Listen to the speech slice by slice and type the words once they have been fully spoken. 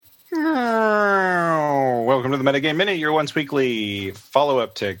Welcome to the Metagame Minute, your once weekly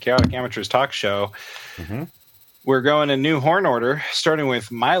follow-up to Chaotic Amateurs Talk Show. Mm-hmm. We're going in new horn order, starting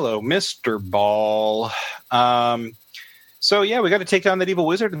with Milo, Mr. Ball. So, yeah, we got to take down that evil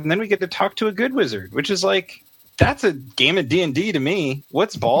wizard, and then we get to talk to a good wizard, which is like, that's a game of D&D to me.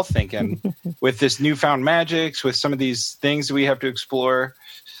 What's Ball thinking with this newfound magics, with some of these things that we have to explore?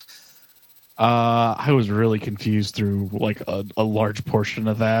 I was really confused through like a large portion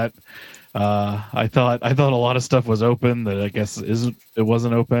of that. I thought a lot of stuff was open that I guess it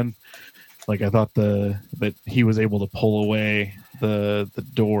wasn't open. Like I thought that he was able to pull away the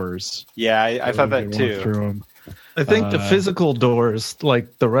doors. Yeah, I thought that too. Through them. I think the physical doors,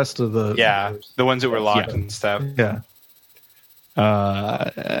 like the rest of the the ones that were locked and stuff. Yeah.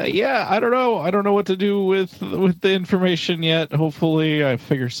 I don't know. I don't know what to do with the information yet. Hopefully, I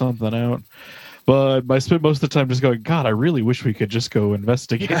figure something out. But I spent most of the time just going, God, I really wish we could just go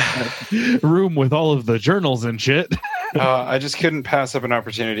investigate that room with all of the journals and shit. I just couldn't pass up an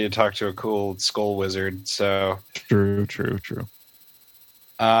opportunity to talk to a cool skull wizard. So true.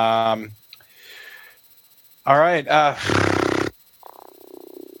 All right.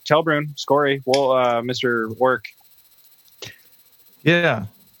 Telbrun, Scory, Mr. Orc. Yeah.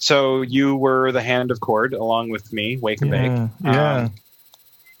 So you were the Hand of Cord along with me, Wake and Bake. Yeah.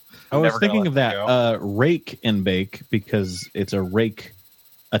 I was thinking of that Rake and Bake because it's a rake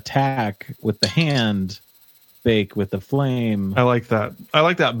attack with the hand, bake with the flame. I like that. I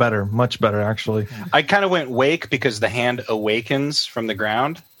like that better. Much better, actually. I kind of went Wake because the hand awakens from the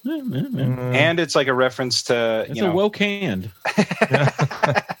ground. And it's like a reference to, it's a woke hand.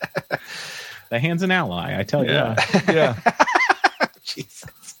 The hand's an ally, I tell you. Yeah.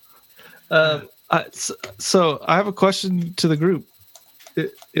 Jesus. So I have a question to the group.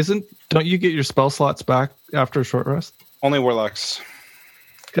 Don't you get your spell slots back after a short rest? Only warlocks.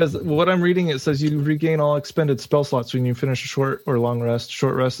 Because what I'm reading, it says you regain all expended spell slots when you finish a short or long rest.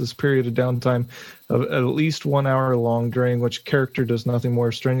 Short rest is a period of downtime of at least 1 hour long, during which character does nothing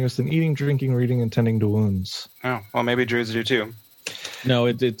more strenuous than eating, drinking, reading, and tending to wounds. Oh, well, maybe druids do too. No,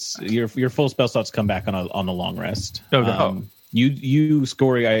 it's your full spell slots come back on a long rest. Okay. You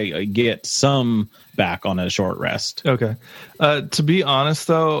Scory, I get some back on a short rest. Okay. To be honest,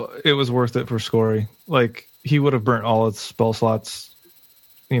 though, it was worth it for Scory. Like, he would have burnt all its spell slots,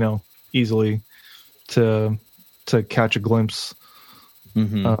 easily to catch a glimpse.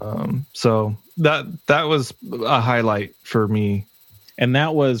 Mm-hmm. So that was a highlight for me. And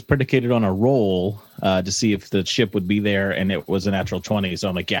that was predicated on a roll to see if the ship would be there, and it was a natural 20. So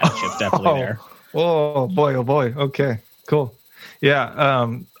I'm like, yeah, the ship's definitely there. Oh boy. Okay, cool. Yeah,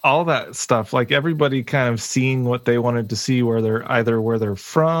 all that stuff, like everybody kind of seeing what they wanted to see, where they're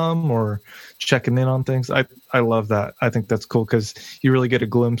from or checking in on things. I love that. I think that's cool because you really get a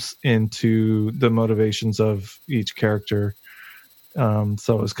glimpse into the motivations of each character. So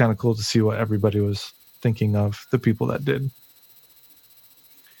it was kind of cool to see what everybody was thinking of, the people that did.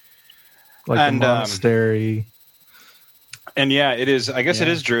 Like the monastery. And yeah, it is. I guess it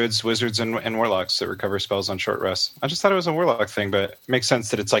is druids, wizards, and warlocks that recover spells on short rest. I just thought it was a warlock thing, but it makes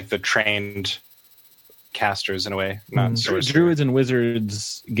sense that it's like the trained casters in a way, not sorcerers. Druids and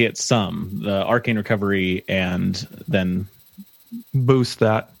wizards get the arcane recovery, and then boost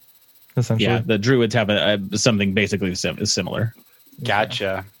that. Essentially, yeah. The druids have something basically similar.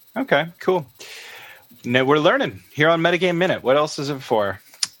 Gotcha. Okay, cool. Now we're learning here on Metagame Minute. What else is it for?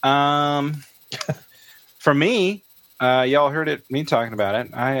 For me. Y'all heard me talking about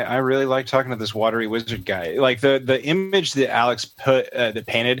it. I really like talking to this watery wizard guy. Like the image that Alex that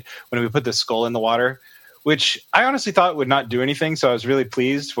painted when we put the skull in the water, which I honestly thought would not do anything. So I was really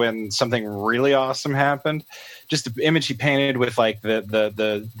pleased when something really awesome happened. Just the image he painted with like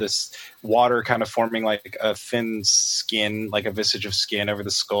this water kind of forming like a thin skin, like a visage of skin over the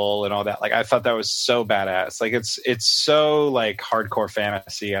skull and all that. Like I thought that was so badass. Like it's so like hardcore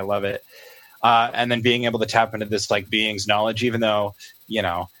fantasy. I love it. And then being able to tap into this like being's knowledge, even though, he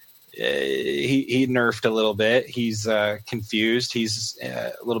nerfed a little bit. He's confused. He's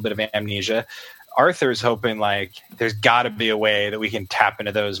a little bit of amnesia. Arthur's hoping like there's got to be a way that we can tap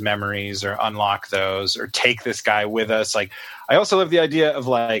into those memories or unlock those or take this guy with us. Like, I also love the idea of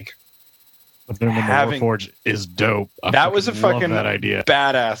like having Warforged is dope. That was a fucking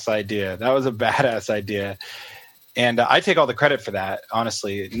badass idea. That was a badass idea. And I take all the credit for that,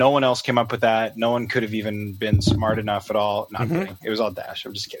 honestly. No one else came up with that. No one could have even been smart enough at all. Not kidding. It was all Dash.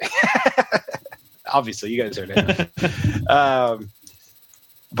 I'm just kidding. Obviously, you guys are it.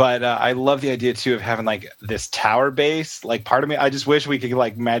 But I love the idea, too, of having, like, this tower base. Like, part of me, I just wish we could,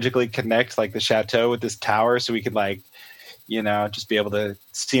 like, magically connect, like, the chateau with this tower so we could, like, just be able to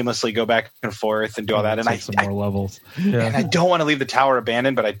seamlessly go back and forth and do all that. And some more levels. Yeah. And I don't want to leave the tower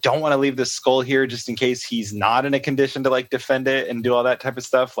abandoned, but I don't want to leave the skull here just in case he's not in a condition to like defend it and do all that type of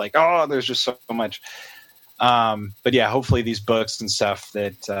stuff. Like, there's just so much. But yeah, hopefully these books and stuff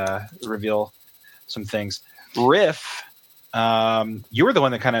that reveal some things. Riff, you were the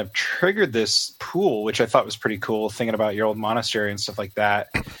one that kind of triggered this pool, which I thought was pretty cool, thinking about your old monastery and stuff like that.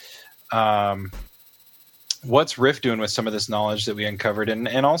 What's Riff doing with some of this knowledge that we uncovered?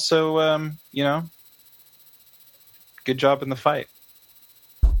 And also, good job in the fight.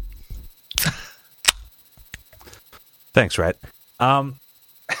 Thanks, Rhett.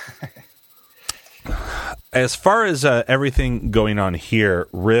 As far as everything going on here,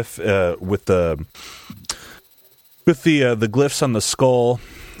 Riff with the glyphs on the skull,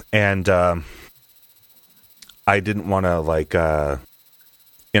 and I didn't want to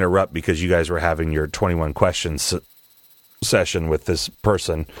interrupt because you guys were having your 21 questions session with this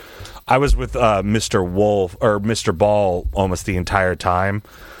person. I was with Mr. Wolf or Mr. Ball almost the entire time,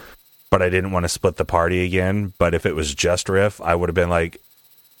 but I didn't want to split the party again. But if it was just Riff, I would have been like,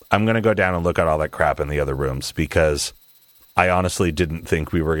 I'm going to go down and look at all that crap in the other rooms, because I honestly didn't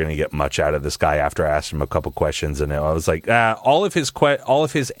think we were going to get much out of this guy after I asked him a couple questions, and I was like, all of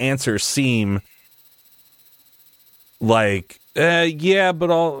his answers seem like, yeah, but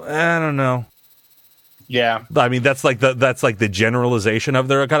I don't know. Yeah, I mean that's like the generalization of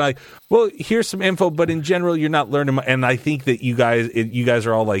they're kind of like, well, here's some info, but in general, you're not learning. And I think that you guys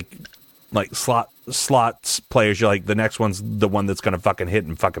are all like slots players. You're like, the next one's the one that's going to fucking hit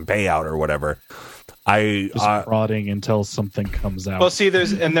and fucking pay out or whatever. Just prodding until something comes out. Well, see,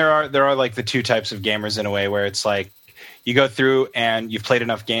 there are like the two types of gamers in a way, where it's like you go through and you've played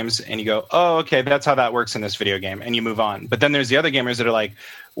enough games and you go, oh, okay, that's how that works in this video game, and you move on. But then there's the other gamers that are like,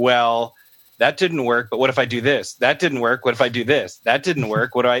 well, that didn't work, but what if I do this? That didn't work. What if I do this? That didn't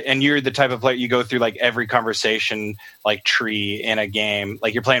work. And you're the type of player, you go through like every conversation like tree in a game.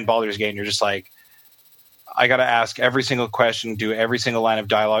 Like you're playing Baldur's Gate and you're just like, I got to ask every single question, do every single line of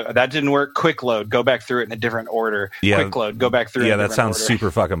dialogue. That didn't work. Quick load, go back through it in a different order. Yeah. Quick load, go back through it in a different that sounds order.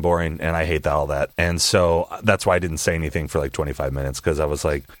 super fucking boring, and I hate all that. And so that's why I didn't say anything for like 25 minutes, because I was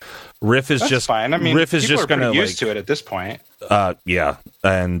like, Riff is That's just fine. I mean, Riff is people just are pretty going to used to it at this point. Yeah,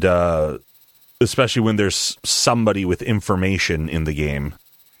 and especially when there's somebody with information in the game.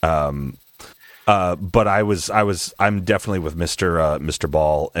 But I'm definitely with Mr.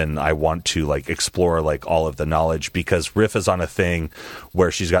 Ball, and I want to like explore like all of the knowledge, because Riff is on a thing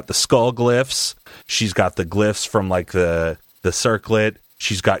where she's got the skull glyphs, she's got the glyphs from like the circlet,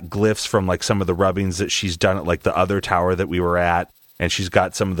 she's got glyphs from like some of the rubbings that she's done at like the other tower that we were at, and she's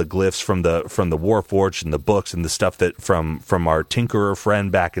got some of the glyphs from the Warforged and the books and the stuff that from our tinkerer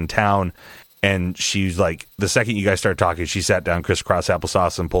friend back in town. And she's like, the second you guys started talking, she sat down crisscross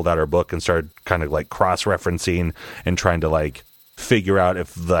applesauce and pulled out her book and started kind of like cross-referencing and trying to like figure out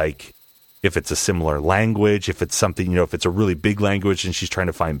if it's a similar language, if it's something, if it's a really big language, and she's trying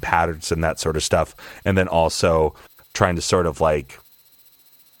to find patterns and that sort of stuff. And then also trying to sort of like,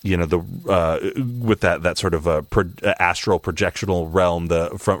 with that sort of astral projectional realm,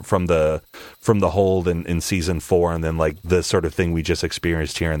 from the hold in season 4, and then like the sort of thing we just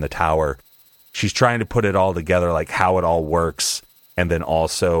experienced here in the tower. She's trying to put it all together, like how it all works. And then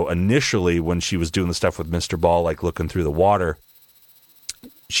also initially when she was doing the stuff with Mr. Ball, like looking through the water,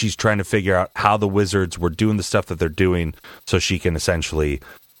 she's trying to figure out how the wizards were doing the stuff that they're doing so she can essentially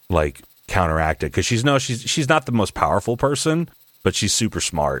like counteract it. Because she's not the most powerful person, but she's super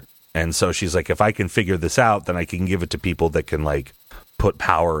smart. And so she's like, if I can figure this out, then I can give it to people that can like put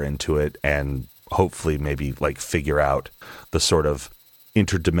power into it and hopefully maybe like figure out the sort of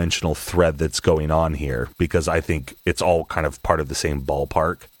interdimensional thread that's going on here, because I think it's all kind of part of the same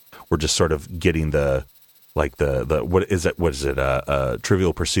ballpark. We're just sort of getting the what is it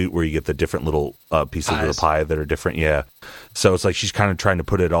Trivial Pursuit, where you get the different little pieces of the pie that are different. Yeah, so it's like she's kind of trying to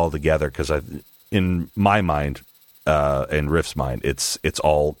put it all together, because in my mind and Riff's mind, it's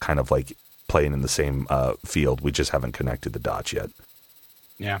all kind of like playing in the same field. We just haven't connected the dots yet.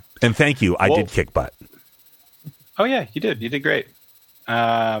 Yeah, and thank you. I did kick butt. Oh yeah, you did great.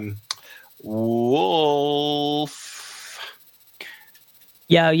 Wolf.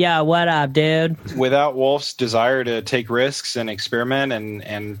 Yo, what up, dude? Without Wolf's desire to take risks and experiment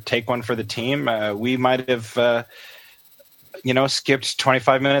and take one for the team, we might have, skipped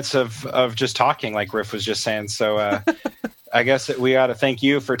 25 minutes of just talking, like Riff was just saying. So I guess that we ought to thank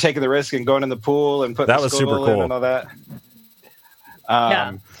you for taking the risk and going in the pool and putting that was super cool and all that.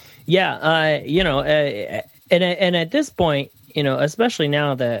 And at this point, especially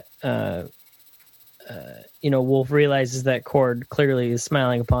now that Wolf realizes that Cord clearly is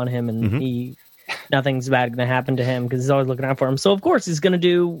smiling upon him, and nothing's bad going to happen to him because he's always looking out for him. So of course he's going to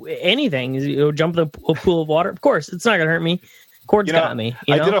do anything. Jump in a pool of water. Of course, it's not going to hurt me. Cord's got me.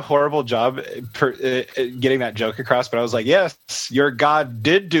 I did a horrible job getting that joke across, but I was like, yes, your god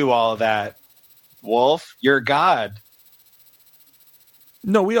did do all of that. Wolf, your god.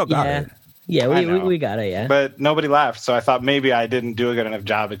 No, we all got it. Yeah, we got it, yeah. But nobody laughed, so I thought maybe I didn't do a good enough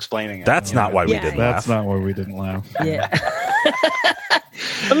job explaining it. That's not why we didn't laugh. That's not why we didn't laugh. Yeah.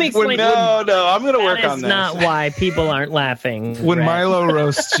 Let me explain. No, I'm going to work on this. That's not why people aren't laughing. When Milo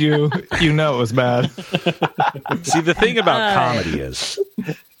roasts you, you know it was bad. See, the thing about comedy is...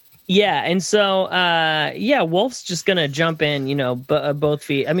 Yeah, and so, Wolf's just going to jump in, both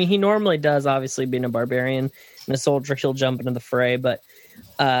feet. I mean, he normally does, obviously, being a barbarian and a soldier, he'll jump into the fray, but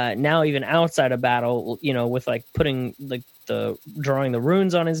now even outside of battle, with like putting like drawing the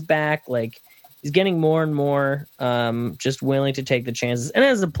runes on his back, like he's getting more and more just willing to take the chances. And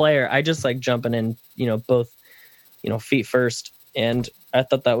as a player, I just like jumping in, both, feet first. And I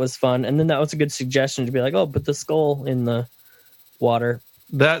thought that was fun. And then that was a good suggestion to be like, oh, put the skull in the water.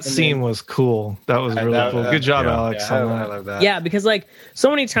 That scene was cool. That was really cool. Good job, Alex. Yeah, I love that. Yeah, because like so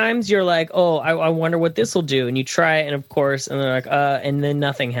many times you're like, oh, I wonder what this will do, and you try it, and of course, and they're like, and then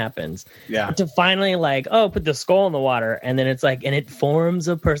nothing happens. Yeah. But to finally like, oh, put the skull in the water, and then it's like, and it forms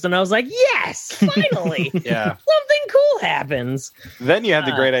a person. I was like, yes, finally, yeah, something cool happens. Then you had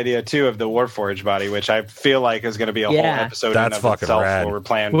the great idea too of the Warforged body, which I feel like is going to be a whole episode That's in of fucking itself rad. where we're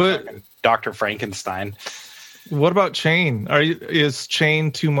playing fucking Dr. Frankenstein. What about Chain? Is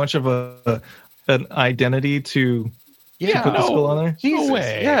Chain too much of an identity to put the skull on there? Jesus, no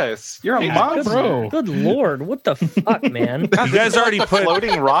way. Yes, you're a monster. Bro. Good lord, what the fuck, man? You guys already put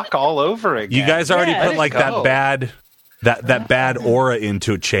floating rock all over again. You guys already put like go. that bad aura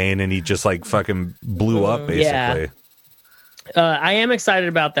into Chain, and he just like fucking blew up basically. I am excited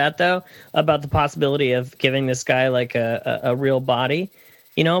about that though, about the possibility of giving this guy like a real body.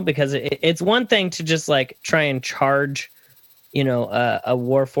 Because it's one thing to just like try and charge, a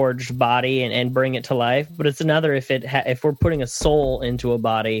Warforged body and bring it to life, but it's another if we're putting a soul into a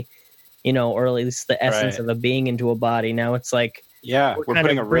body, or at least the essence of a being into a body. Now it's like, we're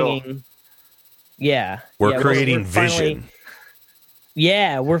putting a real. We're creating vision.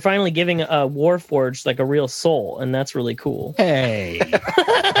 We're finally giving a Warforged like a real soul, and that's really cool. Hey,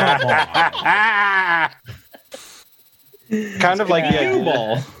 Kind of like the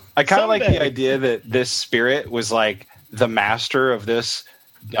idea. I kind of like the idea that this spirit was like the master of this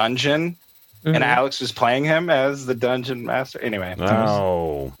dungeon, and Alex was playing him as the dungeon master. Anyway,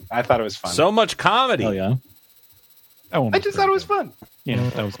 I thought it was fun. So much comedy. Oh yeah. I just thought it was fun. Yeah,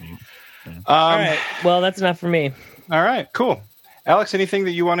 that was neat. Yeah. All right. Well, that's enough for me. All right. Cool. Alex, anything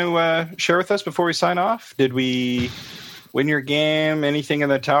that you want to share with us before we sign off? Did we win your game? Anything in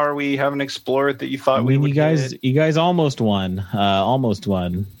the tower we haven't explored that you thought we would? You guys almost won. The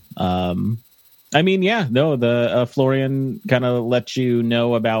Florian kind of let you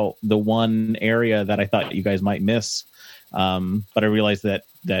know about the one area that I thought you guys might miss, but I realized that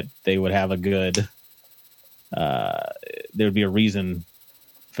they would have a good. There would be a reason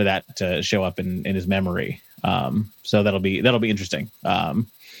for that to show up in his memory. So that'll be interesting.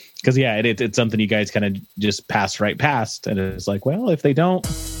 Because it's something you guys kind of just pass right past, and it's like, well, if they don't,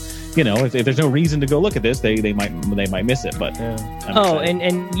 if there's no reason to go look at this, they might miss it. But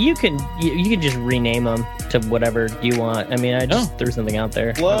and you can just rename them to whatever you want. I mean, I just threw something out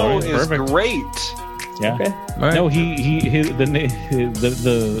there. Flow is great. Yeah. Okay. Right. No,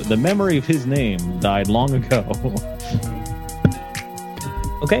 the memory of his name died long ago.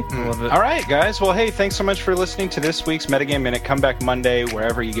 Okay. All right, guys. Well, hey, thanks so much for listening to this week's Metagame Minute. Come back Monday,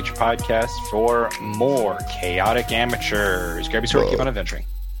 wherever you get your podcasts, for more Chaotic Amateurs. Grab your sword, keep on adventuring.